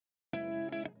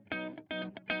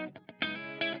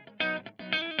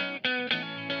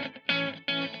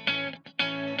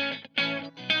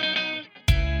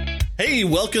Hey,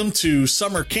 welcome to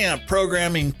Summer Camp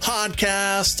Programming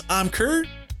Podcast. I'm Kurt.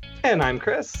 And I'm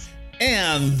Chris.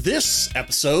 And this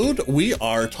episode, we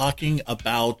are talking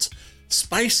about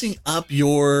spicing up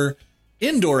your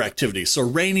indoor activities. So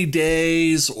rainy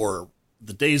days or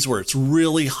the days where it's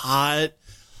really hot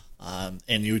and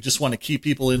you just want to keep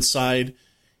people inside.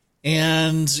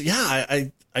 And yeah,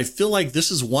 I feel like this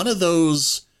is one of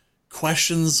those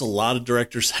questions a lot of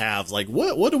directors have, like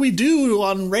what do we do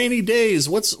on rainy days?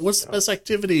 What's the best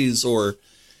activities? Or,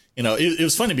 you know, it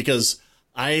was funny because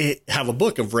I have a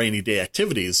book of rainy day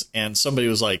activities and somebody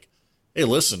was like, hey,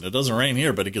 listen, it doesn't rain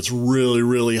here, but it gets really,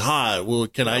 really hot. Well,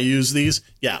 can I use these?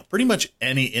 Yeah, pretty much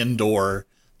any indoor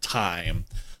time.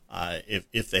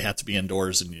 If they have to be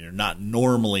indoors and you're not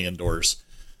normally indoors,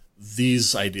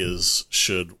 these ideas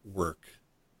should work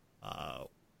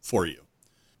for you.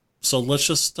 So let's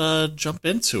just jump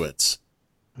into it.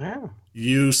 Yeah.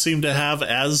 You seem to have,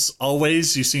 as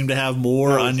always,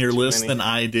 more on your list than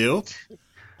I do.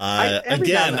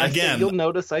 Again, you'll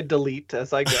notice I delete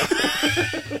as I go.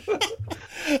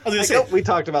 We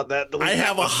talked about that. I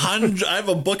have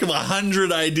a book of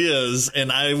 100 ideas,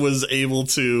 and I was able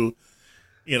to,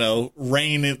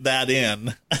 rein that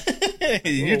in.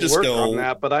 You just work go on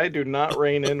that, but I do not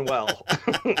rein in well.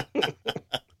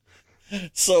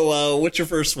 So, what's your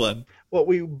first one? Well,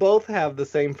 we both have the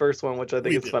same first one, which I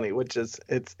think is funny, which is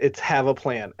it's have a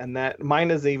plan, and that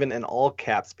mine is even in all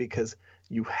caps because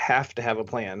you have to have a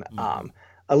plan.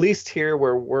 At least here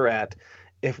where we're at,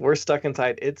 if we're stuck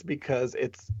inside, it's because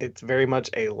it's very much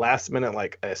a last minute,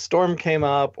 like a storm came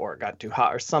up or it got too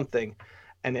hot or something.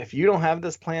 And if you don't have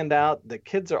this planned out, the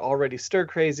kids are already stir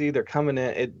crazy. They're coming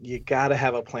in. You got to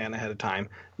have a plan ahead of time.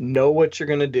 Know what you're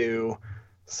going to do.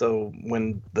 So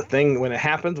when it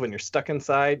happens, when you're stuck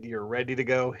inside, you're ready to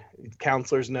go.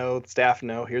 Counselors know, staff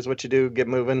know, here's what you do, get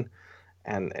moving.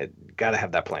 And got to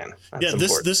have that plan. That's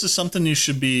important. This is something you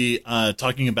should be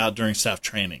talking about during staff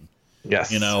training.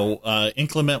 Yes.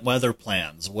 Inclement weather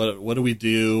plans. What do we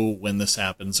do when this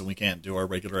happens and we can't do our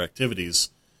regular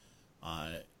activities?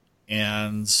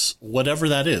 And whatever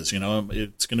that is,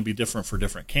 it's going to be different for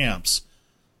different camps.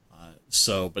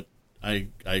 But I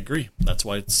agree. That's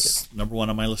why it's number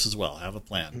one on my list as well. Have a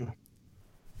plan.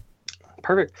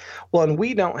 Perfect. Well, and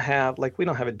we don't have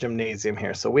a gymnasium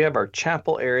here. So we have our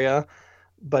chapel area,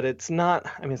 but it's not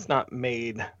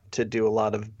made to do a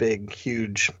lot of big,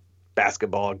 huge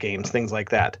basketball games, things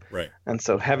like that. Right. And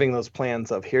so having those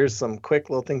plans of here's some quick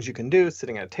little things you can do,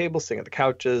 sitting at a table, sitting at the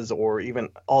couches, or even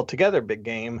all together big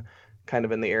game kind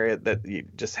of in the area that you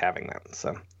just having that.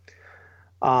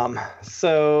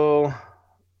 So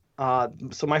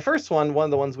my first one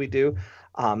of the ones we do,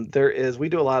 we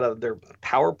do a lot of their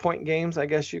PowerPoint games, I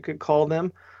guess you could call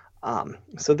them.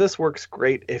 So this works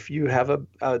great if you have an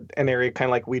area kind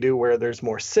of like we do where there's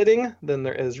more sitting than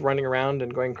there is running around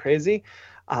and going crazy.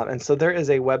 And so there is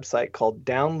a website called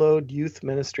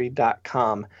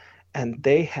downloadyouthministry.com, and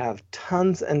they have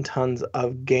tons and tons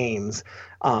of games.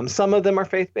 Some of them are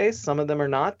faith-based, some of them are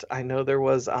not. I know there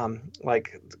was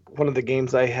like one of the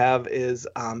games I have is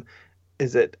I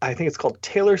think it's called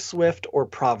Taylor Swift or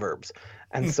Proverbs.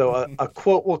 And so a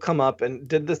quote will come up, and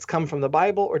did this come from the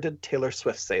Bible or did Taylor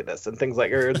Swift say this? And things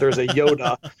like, or there's a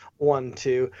Yoda one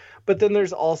too. But then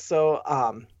there's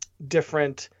also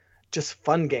different just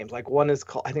fun games. Like one is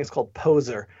called, I think it's called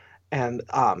Poser. And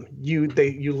you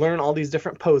learn all these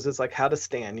different poses, like how to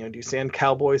stand. Do you stand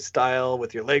cowboy style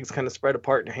with your legs kind of spread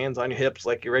apart and your hands on your hips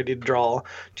like you're ready to draw?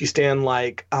 Do you stand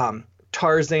like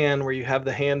Tarzan, where you have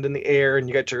the hand in the air and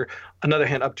you got your another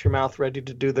hand up to your mouth ready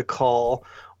to do the call?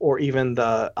 Or even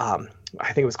the I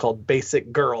think it was called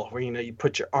Basic Girl, where you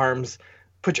put your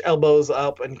elbows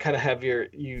up and kind of have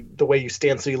the way you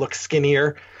stand so you look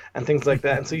skinnier and things like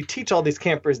that. And so you teach all these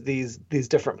campers these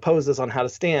different poses on how to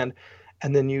stand.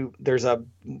 And then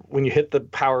when you hit the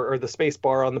power or the space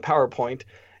bar on the PowerPoint,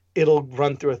 it'll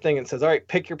run through a thing and says, all right,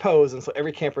 pick your pose. And so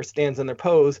every camper stands in their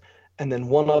pose, and then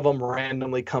one of them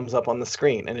randomly comes up on the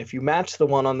screen. And if you match the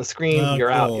one on the screen,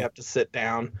 you're out. You have to sit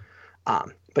down.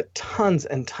 But tons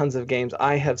and tons of games.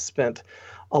 I have spent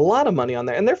a lot of money on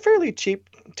there, and they're fairly cheap,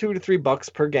 $2 to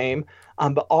 $3 per game.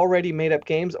 But already made up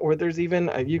games, or there's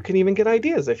even you can even get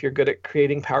ideas if you're good at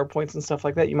creating PowerPoints and stuff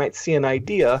like that. You might see an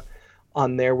idea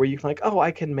on there where you can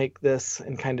I can make this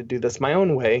and kind of do this my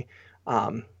own way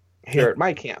here at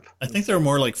my camp. I think they're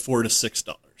more like $4 to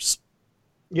 $6.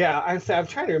 Yeah, I'm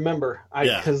trying to remember.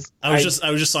 I was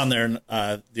just on there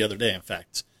the other day. In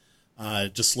fact,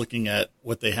 just looking at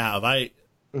what they have. I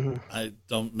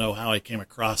don't know how I came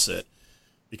across it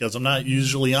because I'm not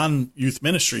usually on youth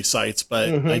ministry sites,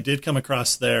 but I did come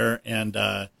across there, and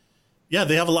Yeah,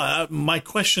 they have a lot. My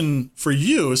question for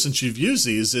you, since you've used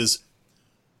these, is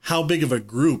how big of a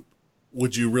group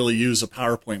would you really use a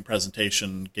PowerPoint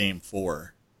presentation game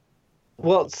for?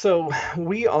 Well, so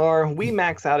we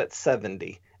max out at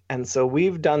 70. And so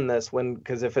we've done this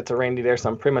because if it's a rainy day or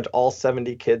something, pretty much all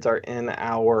 70 kids are in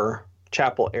our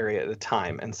chapel area at a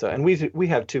time. And so, and we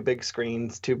have two big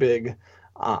screens, two big,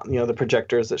 the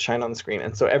projectors that shine on the screen.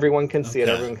 And so everyone can see it,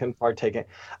 everyone can partake in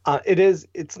it.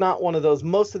 It's not one of those,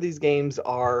 most of these games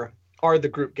are the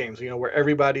group games, where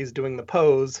everybody's doing the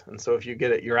pose. And so if you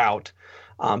get it, you're out.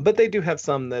 But they do have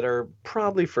some that are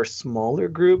probably for smaller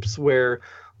groups where,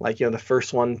 like, the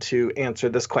first one to answer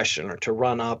this question or to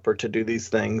run up or to do these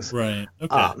things. Right.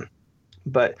 Okay.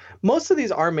 But most of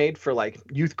these are made for like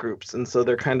youth groups. And so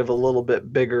they're kind of a little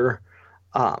bit bigger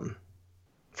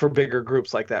for bigger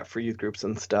groups like that, for youth groups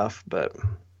and stuff. But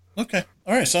okay.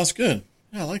 All right. Sounds good.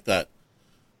 Yeah, I like that.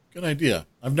 Good idea.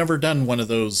 I've never done one of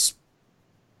those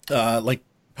like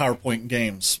PowerPoint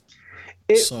games.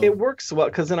 It works well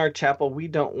because in our chapel, we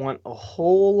don't want a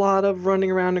whole lot of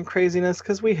running around and craziness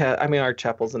because our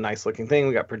chapel's a nice looking thing.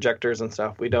 We got projectors and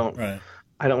stuff. I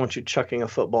don't want you chucking a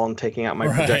football and taking out my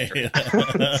projector.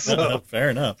 So, fair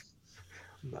enough.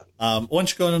 Why don't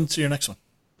you go into your next one?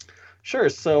 Sure.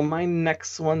 So my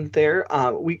next one there,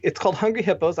 it's called Hungry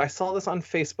Hippos. I saw this on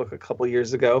Facebook a couple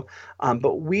years ago,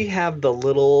 but we have the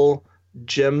little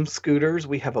gym scooters.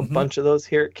 We have a bunch of those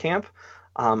here at camp.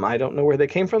 I don't know where they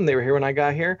came from. They were here when I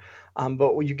got here.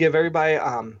 But you give everybody,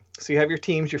 so you have your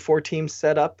teams, your 4 teams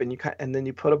set up, and then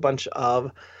you put a bunch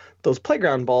of those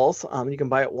playground balls. You can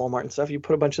buy at Walmart and stuff. You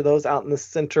put a bunch of those out in the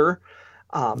center.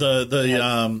 The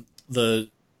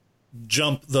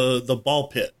ball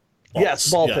pit balls.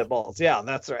 Yes, pit balls. Yeah,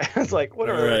 that's right. It's like,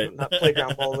 whatever, right. Not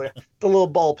playground balls. The little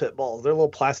ball pit balls. They're little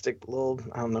plastic, I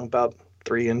don't know, about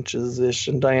 3 inches-ish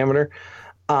in diameter.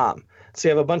 So you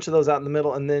have a bunch of those out in the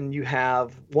middle, and then you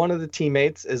have one of the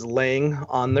teammates is laying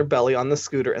on their belly on the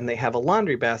scooter, and they have a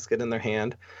laundry basket in their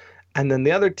hand. And then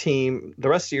the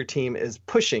rest of your team is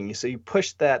pushing you. So you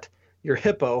push your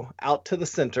hippo out to the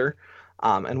center.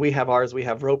 And we have ours. We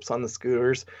have ropes on the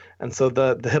scooters. And so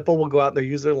the hippo will go out there,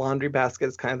 use their laundry basket.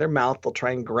 It's kind of their mouth. They'll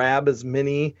try and grab as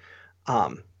many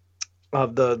of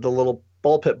the little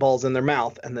ball pit balls in their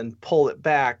mouth and then pull it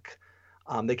back.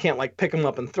 They can't pick them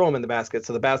up and throw them in the basket.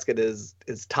 So the basket is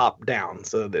top down.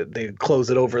 So they close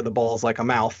it over the balls like a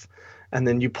mouth. And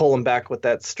then you pull them back with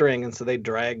that string. And so they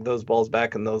drag those balls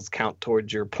back and those count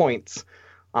towards your points.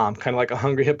 Kind of like a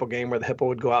Hungry Hippo game where the hippo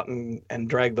would go out and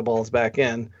drag the balls back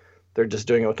in. They're just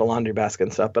doing it with the laundry basket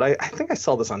and stuff. But I think I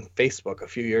saw this on Facebook a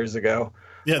few years ago.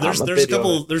 Yeah, there's a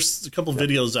couple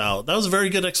videos out. That was a very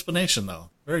good explanation,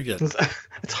 though. Very good.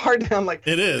 It's hard. I'm like,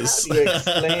 it is. How do you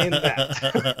explain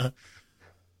that?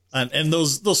 And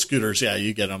those scooters, yeah,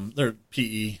 you get them. They're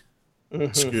PE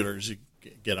scooters. You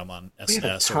get them on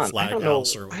SS or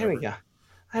Flaghouse or whatever. Yeah,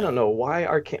 I don't know why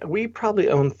we probably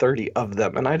own 30 of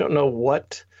them, and I don't know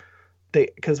what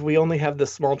because we only have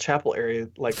this small chapel area.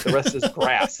 Like the rest is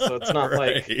grass, so it's not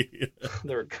right. Like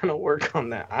they're gonna work on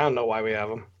that. I don't know why we have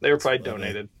them. They were probably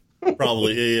donated.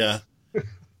 Probably, yeah.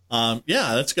 Yeah,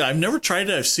 that's good. I've never tried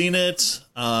it. I've seen it.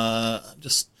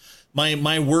 Just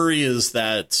my worry is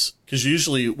that because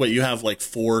usually what you have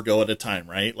 4 go at a time,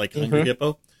 right? Like Hungry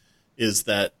Hippo, is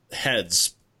that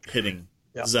heads hitting.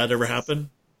 Yep. Does that ever happen?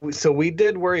 So we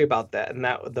did worry about that, and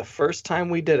that the first time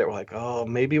we did it, we're like, oh,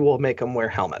 maybe we'll make them wear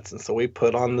helmets, and so we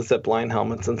put on the zipline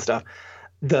helmets and stuff.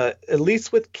 At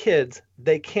least with kids,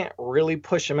 they can't really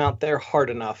push them out there hard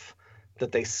enough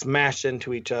that they smash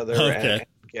into each other and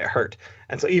get hurt.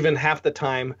 And so even half the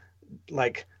time,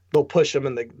 they'll push them,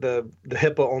 and the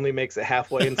hippo only makes it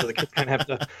halfway, and so the kids kind of have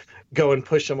to go and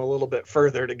push them a little bit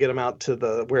further to get them out to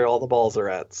where all the balls are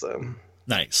at. So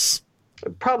nice.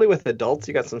 Probably with adults,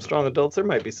 you got some strong adults. There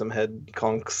might be some head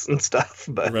conks and stuff,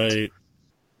 but right.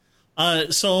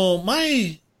 So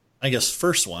my,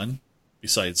 first one,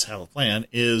 besides have a plan,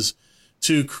 is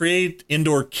to create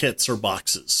indoor kits or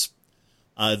boxes.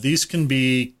 These can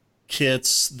be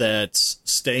kits that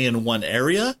stay in one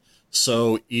area.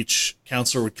 So each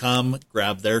counselor would come,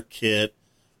 grab their kit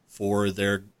for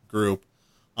their group,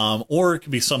 or it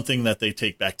could be something that they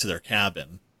take back to their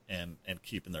cabin and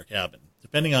keep in their cabin,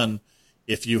 depending on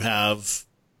if you have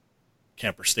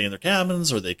campers stay in their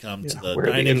cabins or they come to the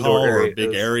dining hall or a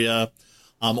big area,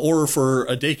 or for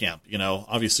a day camp.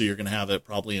 Obviously you're going to have it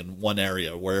probably in one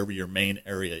area, wherever your main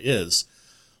area is.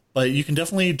 But you can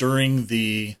definitely, during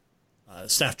the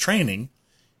staff training,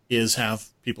 is have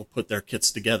people put their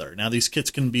kits together. Now, these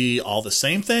kits can be all the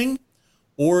same thing,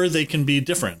 or they can be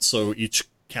different. So each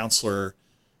counselor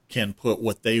can put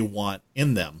what they want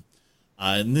in them.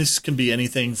 And this can be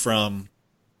anything from,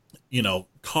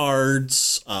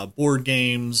 cards, board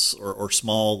games, or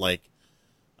small, like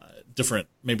different,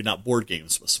 maybe not board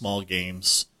games, but small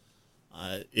games.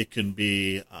 It can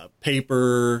be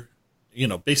paper,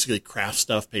 basically craft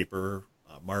stuff, paper,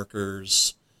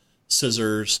 markers,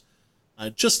 scissors,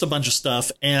 just a bunch of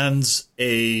stuff, and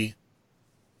a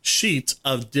sheet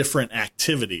of different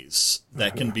activities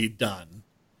that can be done.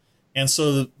 And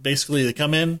so basically they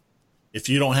come in. If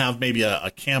you don't have maybe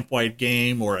a camp-wide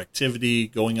game or activity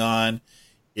going on,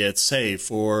 it's, hey,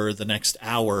 for the next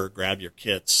hour, grab your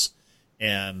kits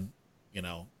and,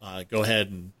 go ahead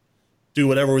and do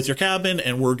whatever with your cabin,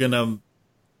 and we're going to,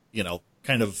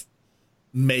 kind of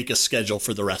make a schedule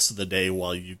for the rest of the day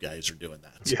while you guys are doing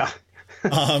that. Yeah.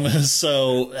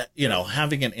 So,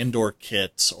 having an indoor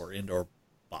kit or indoor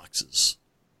boxes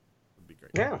would be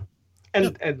great. Yeah.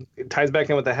 And it ties back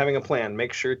in with the having a plan.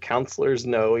 Make sure counselors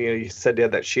know, you said you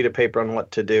had that sheet of paper on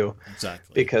what to do.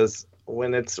 Exactly. Because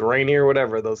when it's rainy or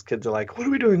whatever, those kids are like, what are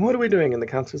we doing? What are we doing? And the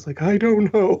counselor's like, I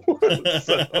don't know.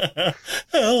 So,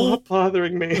 stop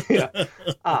bothering me. Yeah.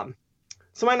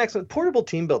 So my next one, portable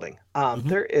team building.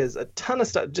 There is a ton of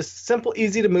stuff, just simple,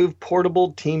 easy to move,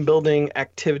 portable team building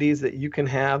activities that you can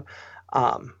have.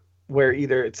 Where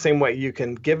either it's the same way you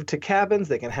can give to cabins,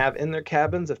 they can have in their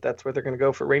cabins if that's where they're going to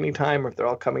go for rainy time, or if they're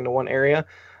all coming to one area.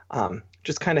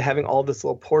 Just kind of having all this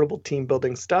little portable team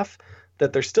building stuff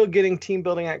that they're still getting team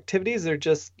building activities.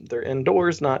 They're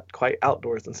indoors, not quite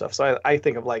outdoors and stuff. So I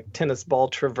think of like tennis ball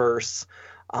traverse,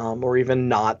 or even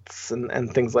knots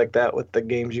and things like that with the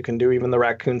games you can do, even the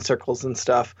raccoon circles and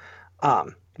stuff.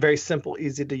 Very simple,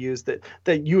 easy to use that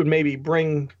you would maybe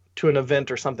bring to an event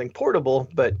or something portable,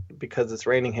 but because it's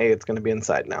raining, hey, it's going to be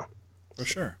inside now. For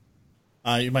sure.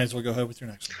 You might as well go ahead with your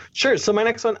next one. Sure. So my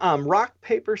next one, rock,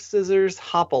 paper, scissors,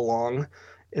 hop along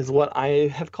is what I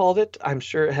have called it. I'm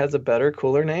sure it has a better,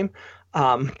 cooler name.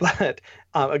 But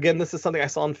again, this is something I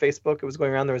saw on Facebook. It was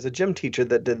going around. There was a gym teacher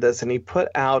that did this, and he put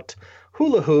out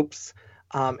hula hoops.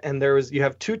 And you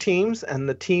have two teams, and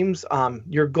the teams,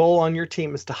 your goal on your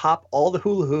team is to hop all the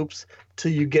hula hoops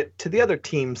till you get to the other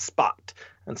team's spot.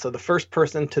 And so the first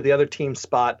person to the other team's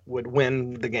spot would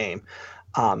win the game.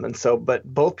 But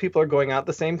both people are going out at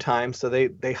the same time. So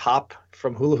they hop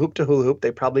from hula hoop to hula hoop.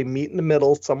 They probably meet in the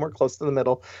middle, somewhere close to the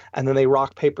middle, and then they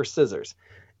rock, paper, scissors.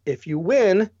 If you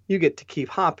win, you get to keep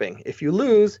hopping. If you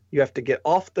lose, you have to get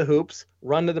off the hoops,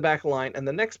 run to the back line, and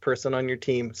the next person on your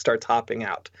team starts hopping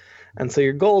out. And so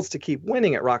your goal is to keep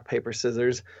winning at rock, paper,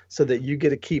 scissors so that you get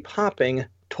to keep hopping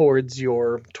towards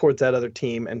that other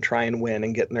team and try and win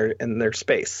and get in their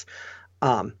space.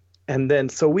 And then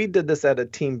so we did this at a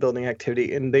team building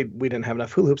activity, and we didn't have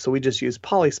enough hula hoops, so we just used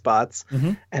poly spots.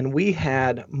 And we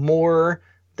had more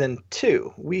than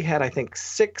two. We had, I think,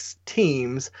 6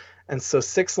 teams. And so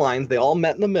 6 lines, they all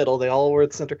met in the middle. They all were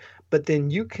at the center. But then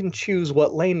you can choose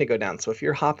what lane to go down. So if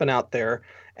you're hopping out there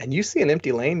and you see an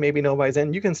empty lane, maybe nobody's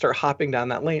in, you can start hopping down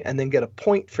that lane and then get a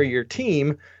point for your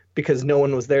team because no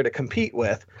one was there to compete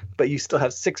with. But you still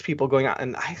have 6 people going out.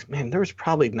 And there was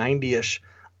probably 90-ish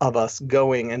of us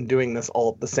going and doing this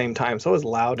all at the same time. So it was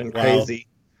loud and crazy.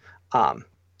 Wow.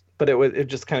 But it was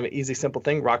just kind of an easy, simple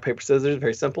thing. Rock, paper, scissors,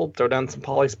 very simple. Throw down some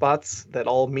poly spots that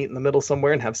all meet in the middle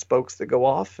somewhere and have spokes that go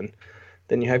off. And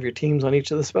then you have your teams on each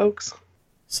of the spokes.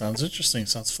 Sounds interesting.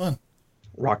 Sounds fun.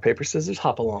 Rock, paper, scissors,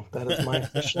 hop along. That is my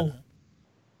official.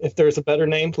 If there's a better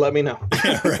name, let me know.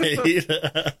 Right.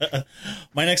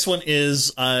 My next one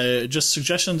is just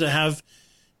suggestion to have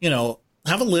a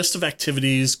list of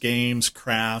activities, games,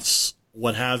 crafts,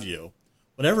 what have you.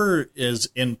 Whatever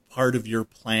is in part of your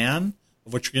plan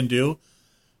of what you're going to do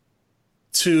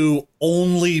to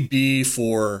only be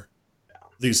for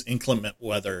these inclement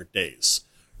weather days,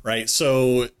 right?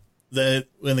 So that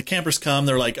when the campers come,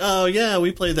 they're like, oh yeah,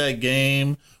 we played that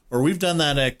game or we've done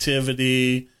that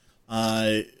activity.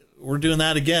 We're doing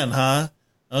that again, huh?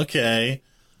 Okay.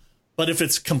 But if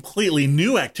it's completely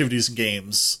new activities and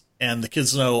games and the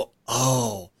kids know,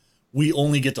 oh, we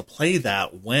only get to play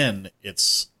that when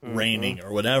it's raining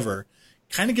or whatever,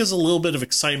 kind of gives a little bit of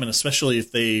excitement, especially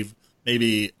if they've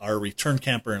maybe our return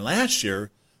camper in last year,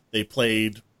 they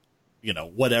played,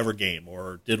 whatever game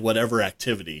or did whatever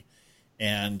activity.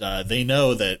 And they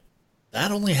know that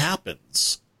only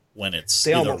happens when it's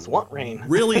they almost want rain.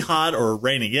 Really hot or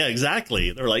raining. Yeah,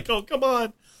 exactly. They're like, oh, come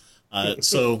on.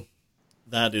 So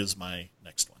that is my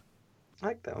next one. I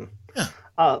like that one.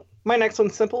 Yeah. My next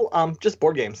one's simple. Just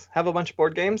board games. Have a bunch of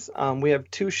board games. We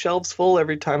have 2 shelves full.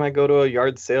 Every time I go to a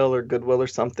yard sale or Goodwill or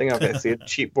something, if I see a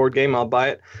cheap board game, I'll buy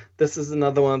it. This is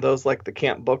another one of those, like the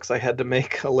camp books. I had to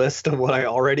make a list of what I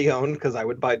already owned because I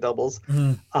would buy doubles.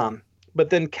 But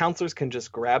then counselors can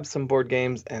just grab some board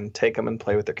games and take them and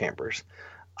play with their campers.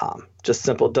 Just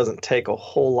simple. It doesn't take a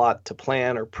whole lot to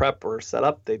plan or prep or set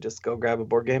up. They just go grab a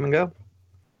board game and go.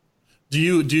 Do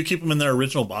you keep them in their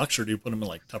original box, or do you put them in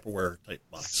like Tupperware type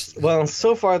box? Well,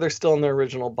 so far they're still in their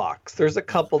original box. There's a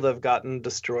couple that have gotten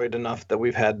destroyed enough that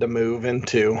we've had to move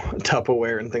into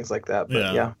Tupperware and things like that.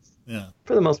 But yeah.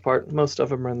 For the most part, most of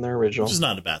them are in their original. Which is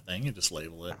not a bad thing. You just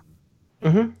label it.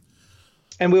 Mm-hmm.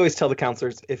 And we always tell the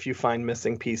counselors, if you find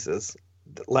missing pieces,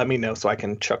 let me know so I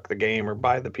can chuck the game or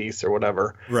buy the piece or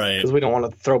whatever. Right. Because we don't want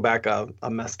to throw back a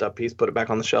messed up piece, put it back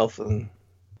on the shelf. And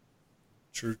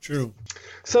True.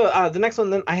 So the next one,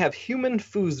 then I have human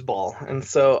foosball. And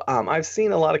so I've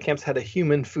seen a lot of camps had a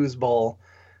human foosball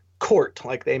court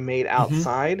like they made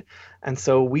outside. Mm-hmm. And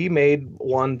so we made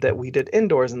one that we did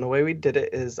indoors. And the way we did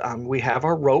it is we have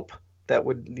our rope that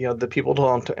would, the people hold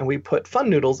on to, and we put fun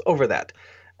noodles over that.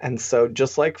 And so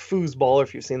just like foosball, or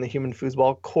if you've seen the human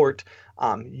foosball court,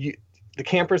 the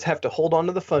campers have to hold on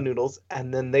to the fun noodles,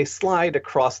 and then they slide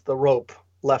across the rope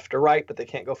left or right, but they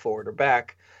can't go forward or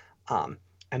back.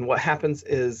 And what happens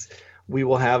is we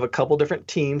will have a couple different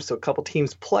teams. So a couple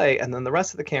teams play, and then the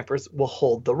rest of the campers will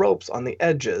hold the ropes on the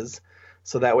edges.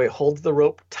 So that way it holds the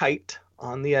rope tight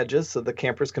on the edges, so the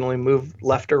campers can only move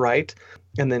left or right.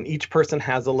 And then each person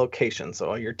has a location.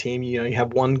 So your team, you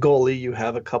have one goalie, you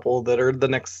have a couple that are the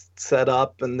next set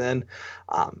up, and then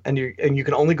and you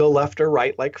can only go left or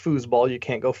right like foosball. You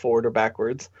can't go forward or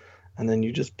backwards. And then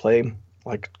you just play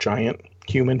like giant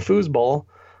human foosball.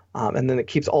 And then it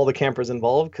keeps all the campers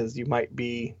involved, because you might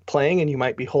be playing and you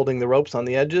might be holding the ropes on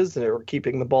the edges or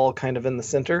keeping the ball kind of in the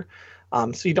center.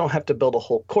 So you don't have to build a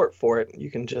whole court for it. You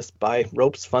can just buy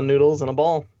ropes, fun noodles, and a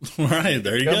ball. Right,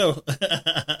 there you go.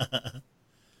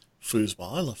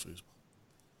 Foosball. I love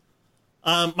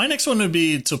foosball. My next one would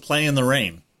be to play in the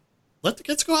rain. Let the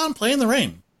kids go out and play in the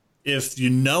rain. If you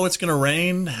know it's going to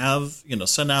rain,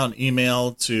 send out an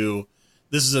email to,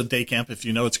 this is a day camp. If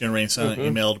you know it's going to rain, send an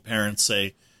email to parents,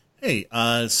 say, hey,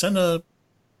 send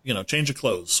change of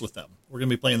clothes with them. We're going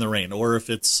to be playing in the rain. Or if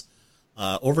it's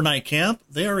overnight camp,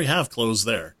 they already have clothes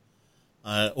there.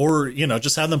 Or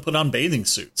just have them put on bathing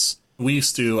suits. We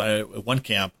used to, at one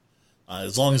camp,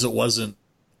 as long as it wasn't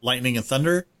lightning and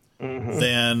thunder,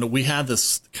 then we had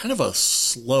this kind of a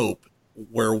slope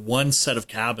where one set of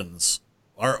cabins,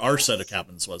 our set of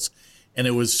cabins was, and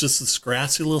it was just this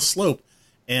grassy little slope,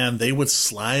 and they would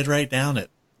slide right down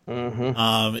it.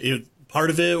 Part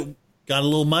of it got a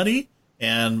little muddy,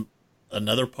 and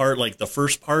another part, like the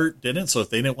first part, didn't. So if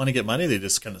they didn't want to get muddy, they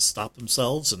just kind of stop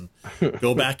themselves and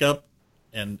go back up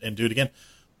and do it again.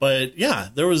 But yeah,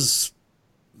 there was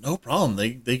no problem.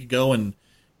 They could go and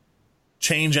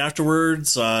change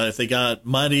afterwards. If they got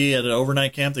muddy at an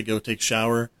overnight camp, they go take a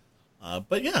shower.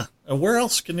 But yeah, where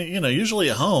else can usually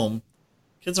at home,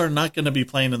 kids are not going to be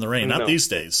playing in the rain, not these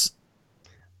days.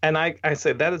 And I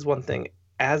say that is one thing.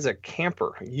 As a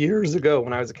camper, years ago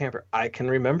when I was a camper, I can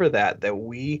remember that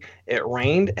it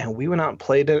rained and we went out and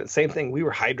played in it. Same thing. We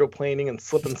were hydroplaning and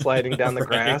slip and sliding down the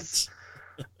grass.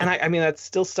 And I mean, that's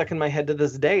still stuck in my head to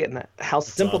this day. And how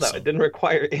simple that it didn't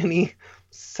require any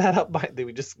setup.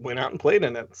 We just went out and played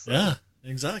in it. So yeah,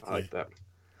 exactly. I like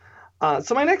that.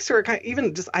 So my next two are kind of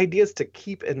even just ideas to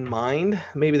keep in mind.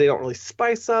 Maybe they don't really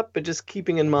spice up, but just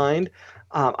keeping in mind.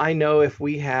 I know if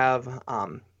we have,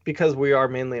 because we are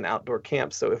mainly an outdoor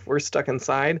camp, so if we're stuck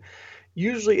inside,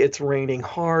 usually it's raining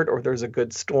hard or there's a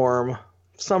good storm,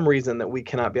 some reason that we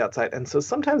cannot be outside. And so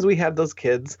sometimes we have those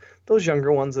kids, those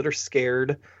younger ones that are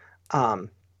scared,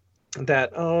 that,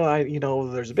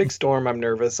 there's a big storm, I'm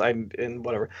nervous, and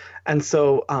whatever. And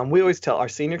so we always tell our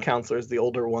senior counselors, the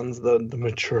older ones, the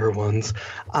mature ones,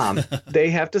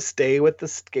 they have to stay with the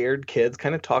scared kids,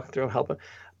 kind of talk through and help them.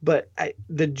 But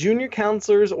the junior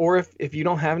counselors, or if you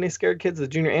don't have any scared kids, the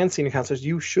junior and senior counselors,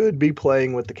 you should be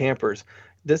playing with the campers.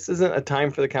 This isn't a time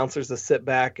for the counselors to sit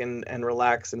back and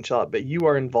relax and chill out, but you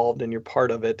are involved and you're part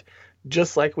of it,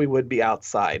 just like we would be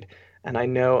outside. And I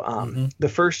know the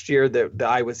first year that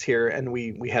I was here and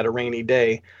we had a rainy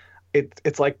day,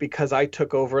 it's like because I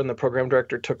took over and the program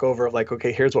director took over of like,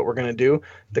 okay, here's what we're going to do.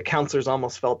 The counselors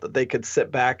almost felt that they could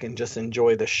sit back and just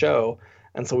enjoy the show.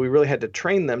 And so we really had to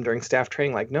train them during staff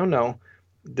training, like, no,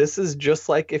 this is just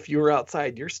like if you were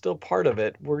outside, you're still part of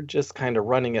it. We're just kind of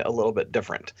running it a little bit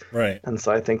different. Right. And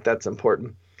so I think that's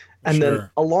important. And then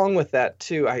along with that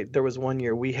too, there was one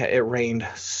year it rained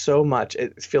so much.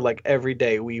 It felt like every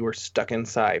day we were stuck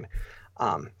inside.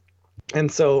 And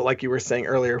so like you were saying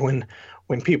earlier,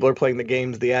 when people are playing the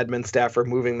games, the admin staff are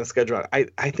moving the schedule around.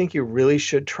 I think you really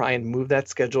should try and move that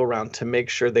schedule around to make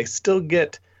sure they still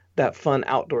get that fun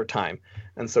outdoor time.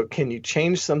 And so can you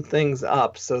change some things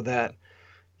up so that,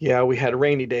 yeah, we had a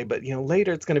rainy day, but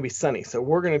later it's going to be sunny. So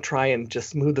we're going to try and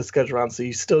just move the schedule around so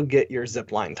you still get your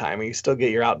zip line time or you still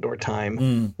get your outdoor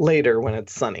time later when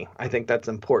it's sunny. I think that's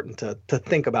important to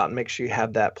think about and make sure you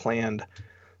have that planned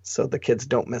so the kids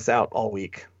don't miss out all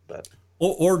week. But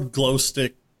or glow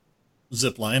stick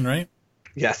zip line, right?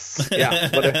 Yes. Yeah.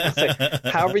 But it's like,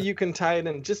 however you can tie it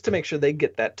in just to make sure they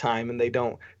get that time and they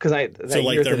don't, because so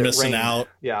like they're missing out.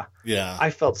 Yeah. Yeah. I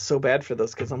felt so bad for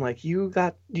those kids. I'm like, you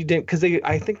didn't, because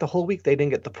I think the whole week they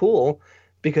didn't get the pool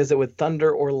because it would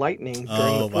thunder or lightning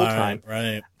during the pool time.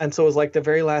 Right. And so it was like the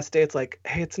very last day, it's like,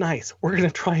 hey, it's nice. We're going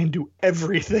to try and do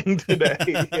everything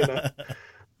today.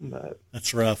 But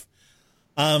that's rough.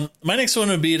 My next one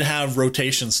would be to have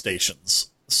rotation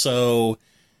stations. So,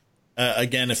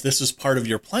 again, if this is part of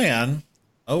your plan,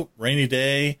 rainy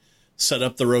day, set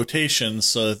up the rotation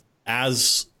so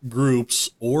as groups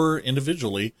or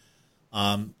individually,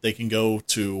 they can go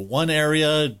to one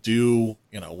area, do,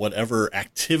 whatever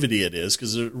activity it is,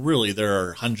 because really there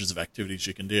are hundreds of activities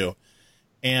you can do.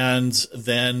 And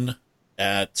then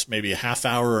at maybe a half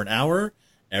hour or an hour,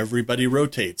 everybody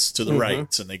rotates to the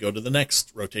right and they go to the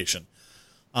next rotation.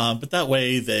 But that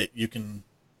way that you can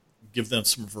give them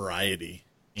some variety.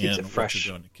 Keeps it fresh. What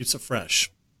you're doing. It keeps it fresh.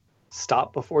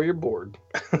 Stop before you're bored.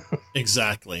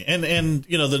 Exactly. And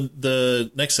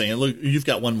the next thing, look, you've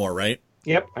got one more, right?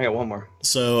 Yep, I got one more.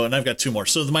 So, and I've got two more.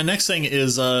 So my next thing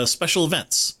is special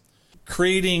events.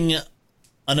 Creating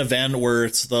an event where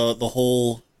it's the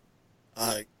whole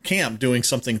camp doing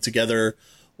something together,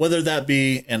 whether that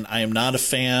be, and I am not a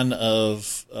fan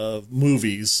of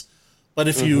movies, but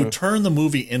if you turn the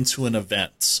movie into an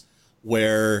event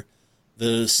where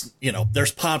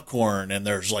there's popcorn and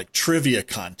there's like trivia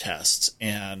contests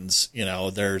and,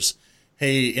 there's,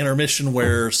 hey, intermission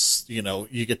where,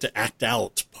 you get to act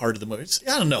out part of the movie.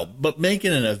 I don't know, but make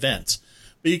it an event.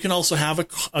 But you can also have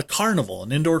a carnival,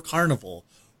 an indoor carnival,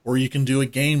 or you can do a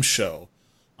game show.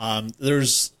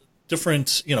 There's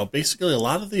different, basically a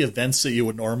lot of the events that you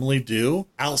would normally do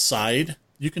outside,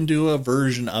 you can do a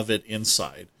version of it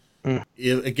inside.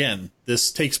 Again,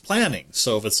 this takes planning.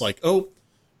 So if it's like,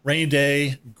 rainy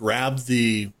day, grab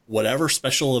the whatever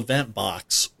special event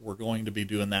box. We're going to be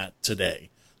doing that today.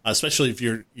 Especially if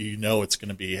it's going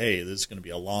to be, hey, this is going to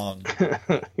be a long,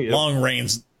 long rain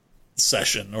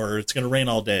session, or it's going to rain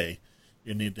all day.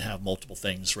 You need to have multiple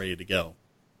things ready to go.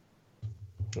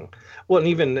 Well, and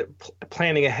even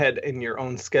planning ahead in your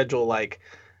own schedule, like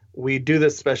we do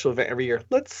this special event every year.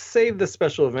 Let's save the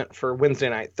special event for Wednesday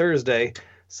night, Thursday.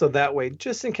 So that way,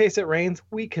 just in case it rains,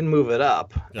 we can move it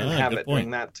up and have it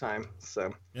during that time.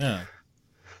 So yeah.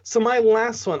 So my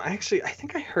last one, I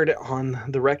think I heard it on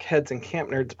the Rec Heads and Camp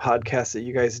Nerds podcast that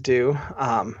you guys do.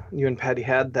 You and Patty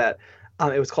had that.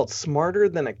 It was called Smarter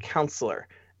Than a Counselor.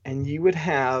 And you would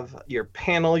have your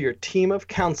panel, your team of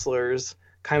counselors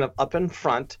kind of up in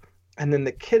front. And then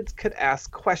the kids could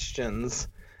ask questions.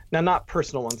 Now, not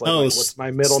personal ones like what's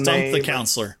my middle name? Stump the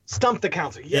counselor. Stump the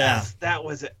counselor. Yes, that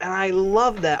was it. And I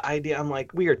love that idea. I'm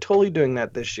like, we are totally doing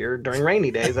that this year during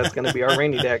rainy days. That's going to be our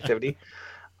rainy day activity.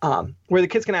 Where the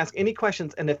kids can ask any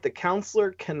questions. And if the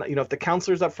counselor if the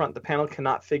counselor's up front, the panel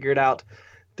cannot figure it out,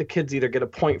 the kids either get a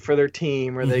point for their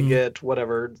team or they get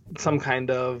whatever, some kind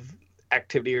of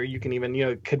activity, or you can even,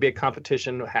 it could be a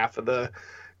competition, half of the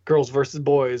girls versus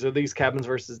boys or these cabins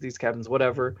versus these cabins,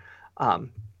 whatever.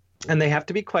 And they have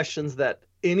to be questions that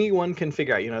anyone can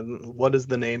figure out, what is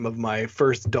the name of my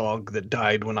first dog that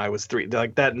died when I was 3?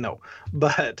 Like that, no.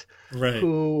 But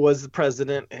who was the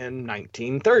president in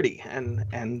 1930?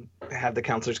 And have the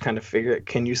counselors kind of figure it.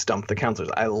 Can you stump the counselors?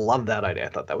 I love that idea. I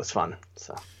thought that was fun.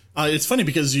 So it's funny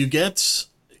because you get,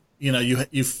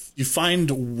 you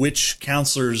find which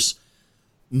counselors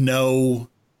know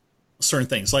certain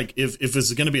things. Like if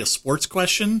it's going to be a sports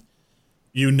question,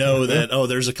 that,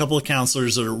 there's a couple of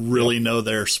counselors that really know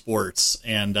their sports.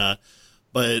 And,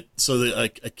 but so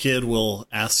that a kid will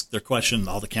ask their question.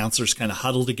 All the counselors kind of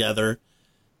huddle together.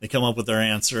 They come up with their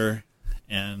answer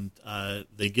and,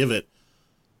 they give it.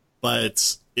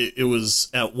 But it was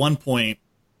at one point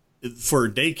for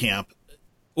day camp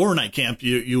or night camp,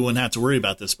 you wouldn't have to worry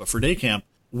about this, but for day camp,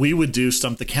 we would do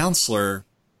Stump the Counselor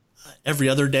every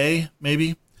other day,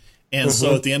 maybe. And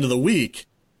so at the end of the week,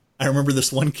 I remember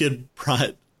this one kid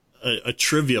brought a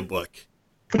trivia book,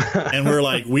 and we're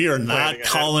like, we are not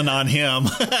calling on him.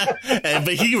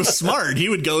 But he was smart. He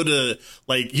would go to,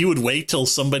 he would wait till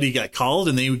somebody got called,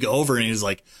 and then he would go over and he was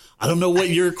like, I don't know what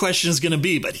your question is going to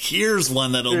be, but here's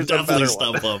one that'll definitely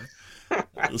stump him.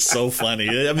 It was so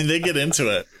funny. I mean, they get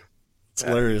into it. It's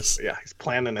hilarious. Yeah, he's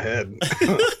planning ahead.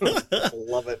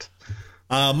 Love it.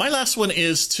 My last one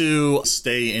is to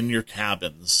stay in your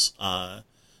cabins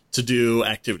to do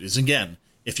activities. Again,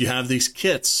 if you have these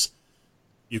kits,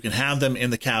 you can have them in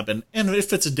the cabin. And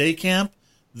if it's a day camp,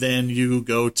 then you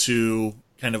go to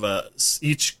kind of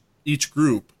each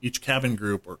group, each cabin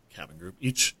group,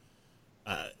 each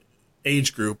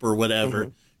age group or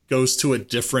whatever goes to a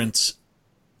different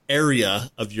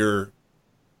area of your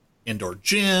indoor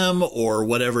gym or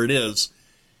whatever it is.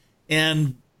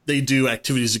 And they do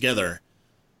activities together.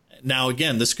 Now,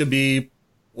 again, this could be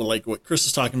like what Chris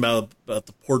is talking about the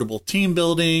portable team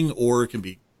building, or it can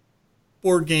be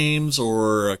board games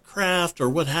or a craft or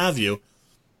what have you.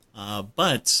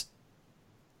 But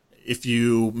if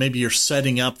maybe you're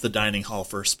setting up the dining hall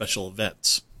for a special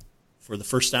event, for the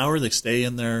first hour, they stay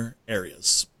in their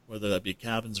areas, whether that be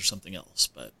cabins or something else.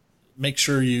 But make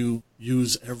sure you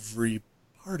use every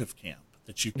part of camp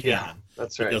that you can. Yeah,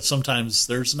 that's right. Because sometimes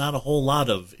there's not a whole lot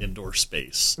of indoor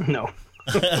space. No.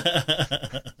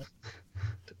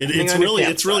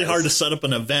 It's really hard to set up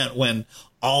an event when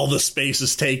all the space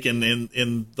is taken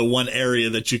in the one area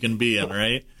that you can be in,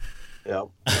 right? Yeah.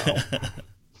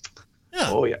 Yeah.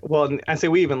 Oh yeah. Well, I say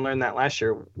we even learned that last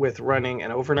year with running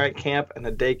an overnight camp and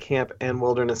a day camp and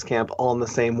wilderness camp all in the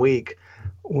same week.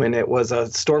 When it was a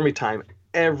stormy time,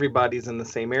 everybody's in the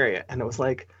same area, and it was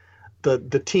like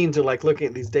the teens are like looking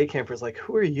at these day campers like,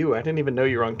 "Who are you? I didn't even know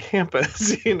you were on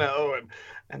campus," and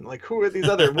like, who are these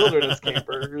other wilderness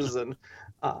campers? And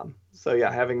so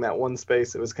yeah, having that one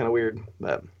space, it was kind of weird,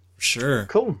 but sure,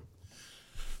 cool.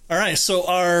 All right, so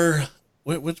our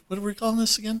what are we calling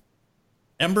this again?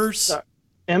 Embers.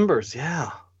 Embers,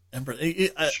 yeah. Embers.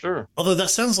 Sure. Although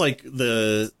that sounds like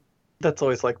that's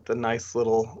always like the nice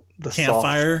little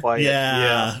campfire. Soft, quiet,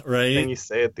 yeah, right. And you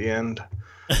say at the end,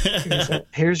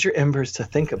 "Here's your embers to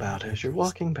think about as you're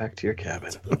walking back to your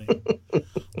cabin."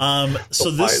 So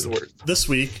this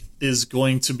week is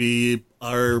going to be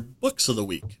our books of the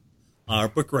week, our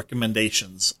book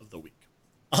recommendations of the week.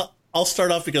 I'll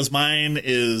start off because mine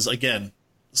is, again,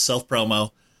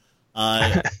 self-promo.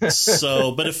 But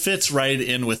it fits right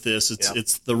in with this.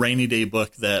 It's the rainy day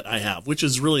book that I have, which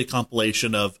is really a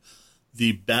compilation of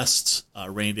the best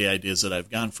rainy day ideas that I've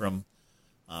gotten from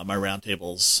my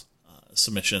roundtables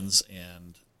submissions,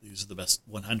 and these are the best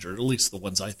 100, at least the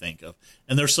ones I think of.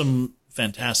 And there's some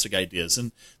fantastic ideas,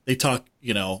 and they talk,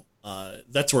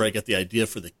 that's where I get the idea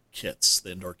for the kits,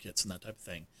 the indoor kits and that type of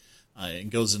thing.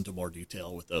 And goes into more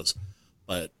detail with those.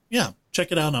 But yeah, check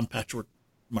it out on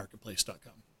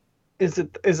patchworkmarketplace.com. Is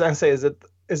it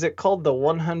called the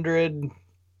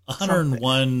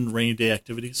 101 rainy day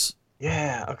activities?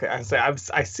 Yeah, okay. I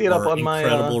see it up on my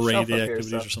incredible rainy day here,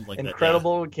 activities or something like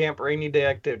incredible camp rainy day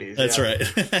activities. That's right.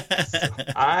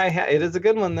 It is a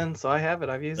good one then, so I have it.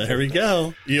 I've used it. There we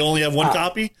go. You only have one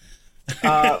copy?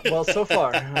 Well, so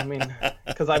far, I mean,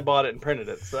 because I bought it and printed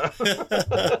it, so I don't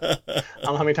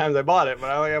know how many times I bought it,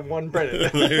 but I only have one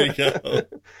printed. There you go.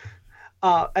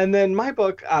 And then my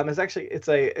book is actually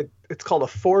it's called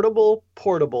Affordable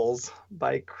Portables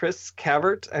by Chris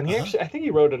Cavert, and he actually I think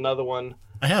he wrote another one.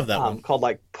 I have that one called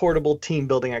like Portable Team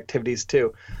Building Activities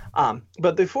too.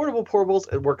 But the Affordable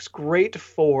Portables, it works great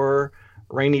for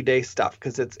rainy day stuff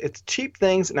because it's cheap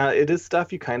things. Now it is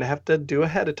stuff you kind of have to do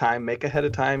ahead of time, make ahead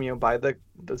of time, buy the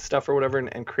stuff or whatever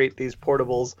and create these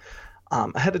portables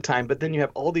ahead of time. But then you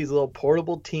have all these little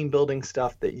portable team building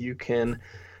stuff that you can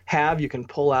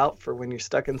pull out for when you're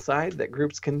stuck inside that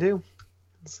groups can do.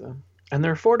 So, and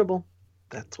they're affordable.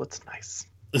 That's what's nice.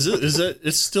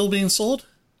 It's still being sold?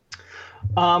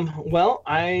 Well,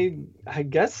 I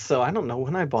guess so. I don't know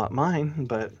when I bought mine,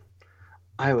 but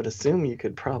I would assume you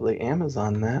could probably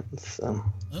Amazon that. So.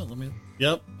 Oh,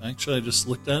 yep. Actually, I just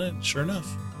looked at it. Sure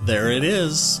enough, there it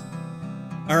is.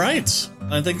 All right.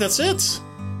 I think that's it.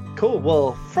 Cool.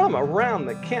 Well, from around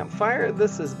the campfire,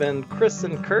 this has been Chris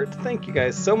and Kurt. Thank you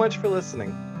guys so much for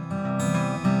listening.